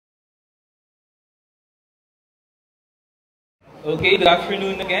Okay, good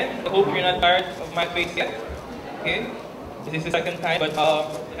afternoon again. I hope you're not tired of my face yet. Okay, this is the second time, but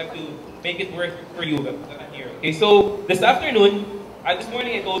I have to make it worth for you that I'm here. Okay, so this afternoon, this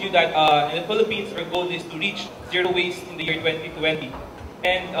morning I told you that in the Philippines, our goal is to reach zero waste in the year 2020.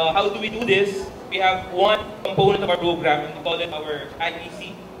 And how do we do this? We have one component of our program, and we call it our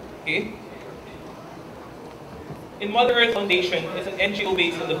IEC. Okay, in Mother Earth Foundation is an NGO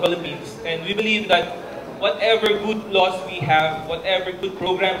based in the Philippines, and we believe that whatever good laws we have, whatever good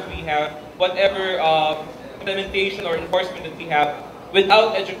programs we have, whatever implementation or enforcement that we have,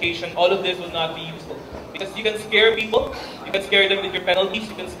 without education, all of this will not be useful. Because you can scare people, you can scare them with your penalties,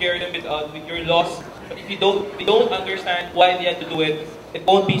 you can scare them with your laws, but if they don't understand why they have to do it, it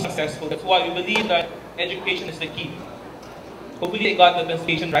won't be successful. That's why we believe that education is the key. Hopefully I got the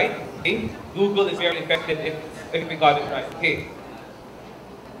translation right. Okay? Google is very effective if we got it right. Okay.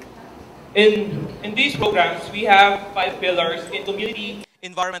 In these programs, we have 5 pillars in community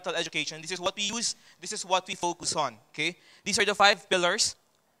environmental education. This is what we use. This is what we focus on. Okay. These are the 5 pillars.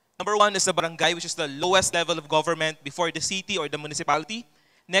 Number 1 is the barangay, which is the lowest level of government before the city or the municipality.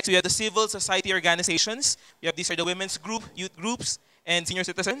 Next, we have the civil society organizations. These are the women's group, youth groups, and senior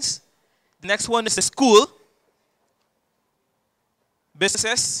citizens. The next one is the school,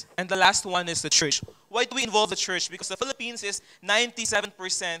 businesses, and the last one is the church. Why do we involve the church? Because the Philippines is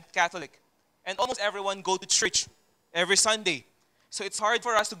 97% Catholic. And almost everyone go to church every Sunday. So it's hard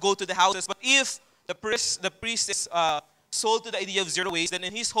for us to go to the houses. But if the priest is sold to the idea of zero waste, then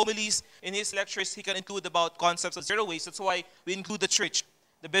in his homilies, in his lectures, he can include about concepts of zero waste. That's why we include the church.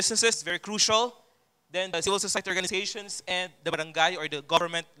 The businesses, very crucial. Then the civil society organizations and the barangay or the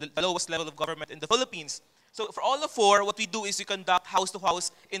government, the lowest level of government in the Philippines. So for all the 4, what we do is we conduct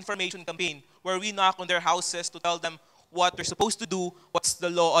house-to-house information campaign where we knock on their houses to tell them what they're supposed to do, what's the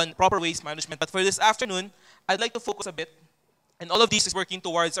law on proper waste management. But for this afternoon, I'd like to focus a bit, and all of this is working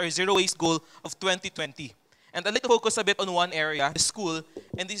towards our zero waste goal of 2020. And I'd like to focus a bit on one area, the school,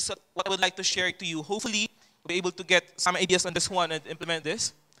 and this is what I would like to share to you. Hopefully, we'll be able to get some ideas on this one and implement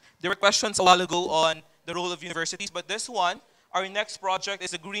this. There were questions a while ago on the role of universities, but this one, our next project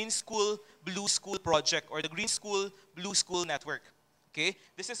is the Green School, Blue School project, or the Green School, Blue School Network. Okay?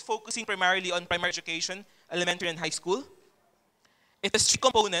 This is focusing primarily on primary education, elementary and high school. It has 3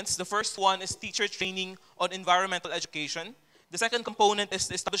 components. The first one is teacher training on environmental education. The second component is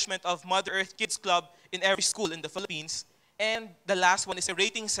the establishment of Mother Earth Kids Club in every school in the Philippines. And the last one is a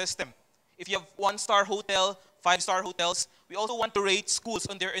rating system. If you have 1-star hotel, 5-star hotels, we also want to rate schools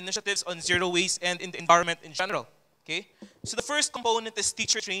on their initiatives on zero waste and in the environment in general. Okay? So the first component is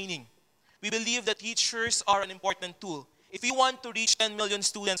teacher training. We believe that teachers are an important tool. If we want to reach 10 million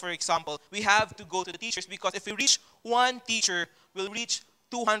students, for example, we have to go to the teachers because if we reach 1 teacher, we'll reach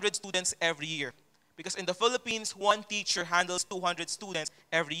 200 students every year. Because in the Philippines, 1 teacher handles 200 students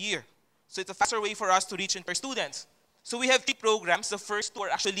every year. So it's a faster way for us to reach entire students. So we have 3 programs. The first 2 are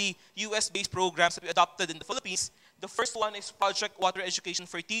actually US-based programs that we adopted in the Philippines. The first one is Project Water Education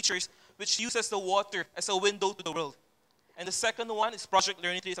for Teachers, which uses the water as a window to the world. And the second one is Project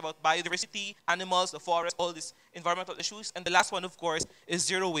Learning. It's about biodiversity, animals, the forest, all these environmental issues. And the last one, of course, is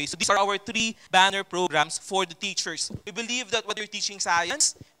Zero Waste. So these are our 3 banner programs for the teachers. We believe that whether you're teaching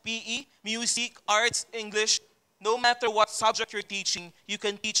science, PE, music, arts, English, no matter what subject you're teaching, you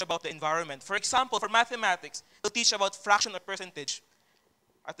can teach about the environment. For example, for mathematics, they'll teach about fraction or percentage.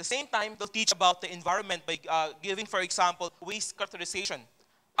 At the same time, they'll teach about the environment by giving, for example, waste characterization.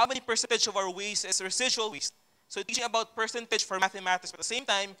 How many percentage of our waste is residual waste? So teaching about percentage for mathematics, but at the same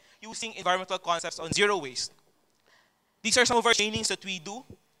time, using environmental concepts on zero waste. These are some of our trainings that we do.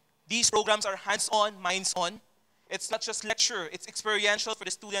 These programs are hands-on, minds-on. It's not just lecture, it's experiential for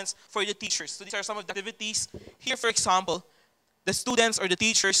the students, for the teachers. So these are some of the activities. Here, for example, the students or the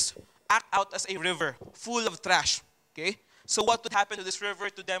teachers act out as a river full of trash. Okay? So what would happen to this river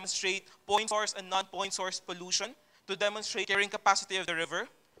to demonstrate point source and non-point source pollution, to demonstrate carrying capacity of the river,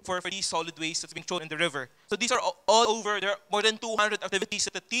 for these solid waste that's being thrown in the river. So these are all over. There are more than 200 activities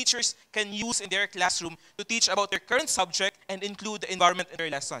that the teachers can use in their classroom to teach about their current subject and include the environment in their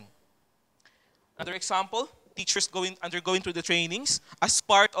lesson. Another example, teachers undergoing through the trainings as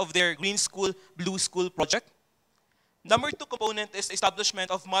part of their Green School, Blue School project. Number 2 component is establishment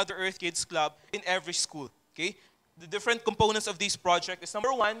of Mother Earth Kids Club in every school. Okay? The different components of this project is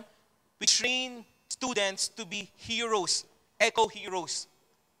number 1, we train students to be heroes, eco-heroes.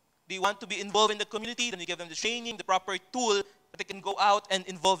 They want to be involved in the community, then we give them the training, the proper tool that they can go out and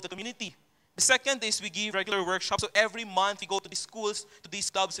involve the community. The second is we give regular workshops. So every month we go to these schools, to these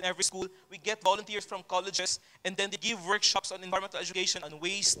clubs in every school. We get volunteers from colleges, and then they give workshops on environmental education, on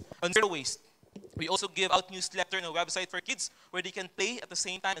waste, on zero waste. We also give out newsletter and a website for kids where they can play at the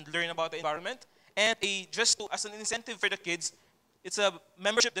same time and learn about the environment. And as an incentive for the kids, it's a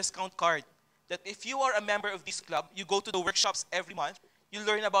membership discount card that if you are a member of this club, you go to the workshops every month, you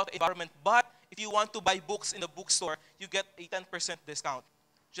learn about the environment. But if you want to buy books in the bookstore, you get a 10% discount.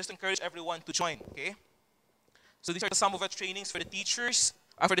 Just encourage everyone to join, okay? So these are some of the trainings for the teachers,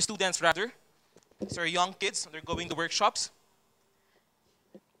 for the students rather. These are young kids, they're going to workshops.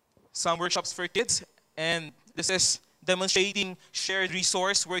 Some workshops for kids, and this is demonstrating shared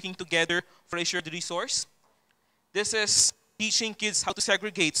resource, working together for a shared resource. This is teaching kids how to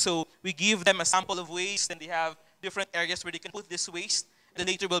segregate. So we give them a sample of waste, and they have different areas where they can put this waste, and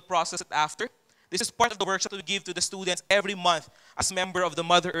then later we'll process it after. This is part of the workshop that we give to the students every month as member of the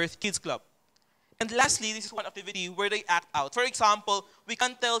Mother Earth Kids Club. And lastly, this is one activity where they act out. For example, we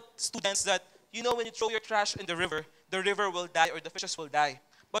can tell students that, you know, when you throw your trash in the river will die or the fishes will die.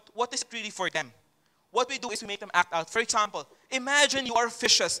 But what is it really for them? What we do is we make them act out. For example, imagine you are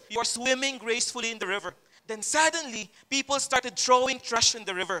fishes. You are swimming gracefully in the river. Then suddenly, people started throwing trash in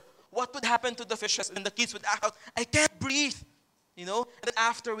the river. What would happen to the fishes? And the kids would act out, I can't breathe. You know? And then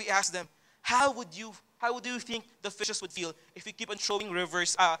after we ask them, how would you think the fishes would feel if we keep on throwing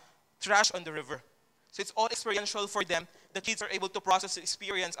trash on the river? So it's all experiential for them. The kids are able to process the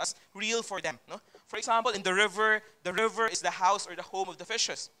experience as real for them. No? For example, in the river is the house or the home of the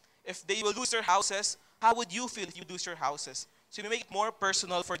fishes. If they will lose their houses, how would you feel if you lose your houses? So we make it more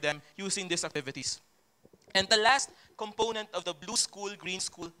personal for them using these activities. And the last component of the Blue School, Green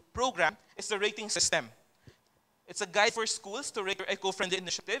School program is the rating system. It's a guide for schools to rate their eco-friendly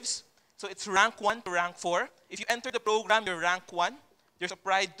initiatives. So it's rank 1 to rank 4. If you enter the program, you're rank 1. There's a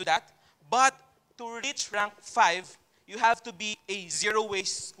pride to that. But to reach rank 5, you have to be a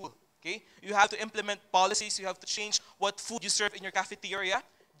zero-waste school. Okay? You have to implement policies. You have to change what food you serve in your cafeteria.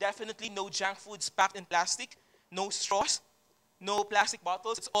 Definitely no junk foods packed in plastic. No straws. No plastic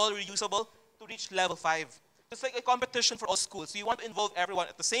bottles. It's all reusable to reach level 5. It's like a competition for all schools. So you want to involve everyone.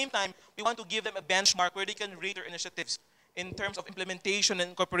 At the same time, we want to give them a benchmark where they can rate their initiatives in terms of implementation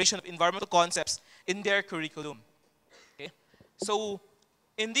and incorporation of environmental concepts in their curriculum. Okay? So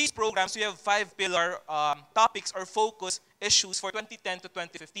in these programs, we have 5 pillar topics or focus issues for 2010 to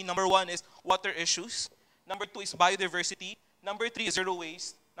 2015. Number 1 is water issues. Number 2 is biodiversity. Number 3 is zero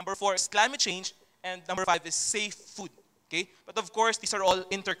waste. Number 4 is climate change. And number 5 is safe food. Okay? But of course, these are all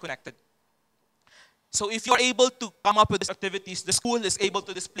interconnected. So if you're able to come up with these activities, the school is able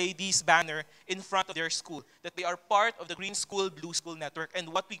to display these banners in front of their school, that they are part of the Green School, Blue School network. And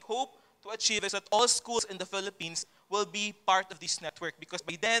what we hope to achieve is that all schools in the Philippines will be part of this network. Because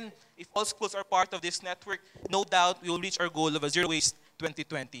by then, if all schools are part of this network, no doubt we will reach our goal of a zero waste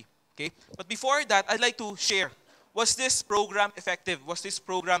 2020. Okay? But before that, I'd like to share, was this program effective? Was this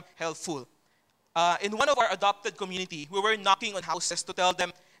program helpful? In one of our adopted community, we were knocking on houses to tell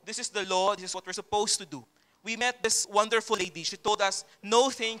them, this is the law, this is what we're supposed to do. We met this wonderful lady. She told us,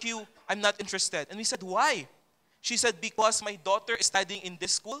 no, thank you, I'm not interested. And we said, why? She said, because my daughter is studying in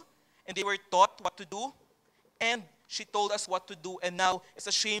this school, and they were taught what to do, and she told us what to do, and now it's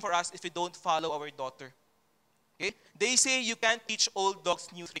a shame for us if we don't follow our daughter. Okay? They say you can't teach old dogs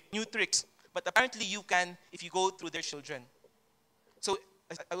new tricks, but apparently you can if you go through their children. So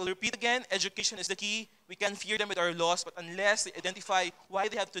I will repeat again, education is the key. We can fear them with our laws, but unless they identify why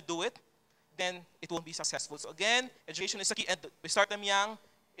they have to do it, then it won't be successful. So again, education is the key, and we start them young.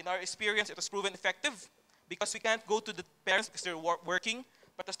 In our experience, it was proven effective because we can't go to the parents because they're working,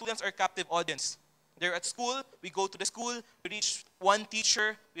 but the students are a captive audience. They're at school, we go to the school, we reach one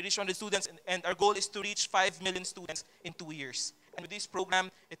teacher, we reach 100 students, and our goal is to reach 5 million students in 2 years. And with this program,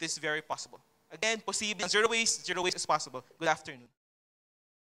 it is very possible. Again, possible, zero waste is possible. Good afternoon.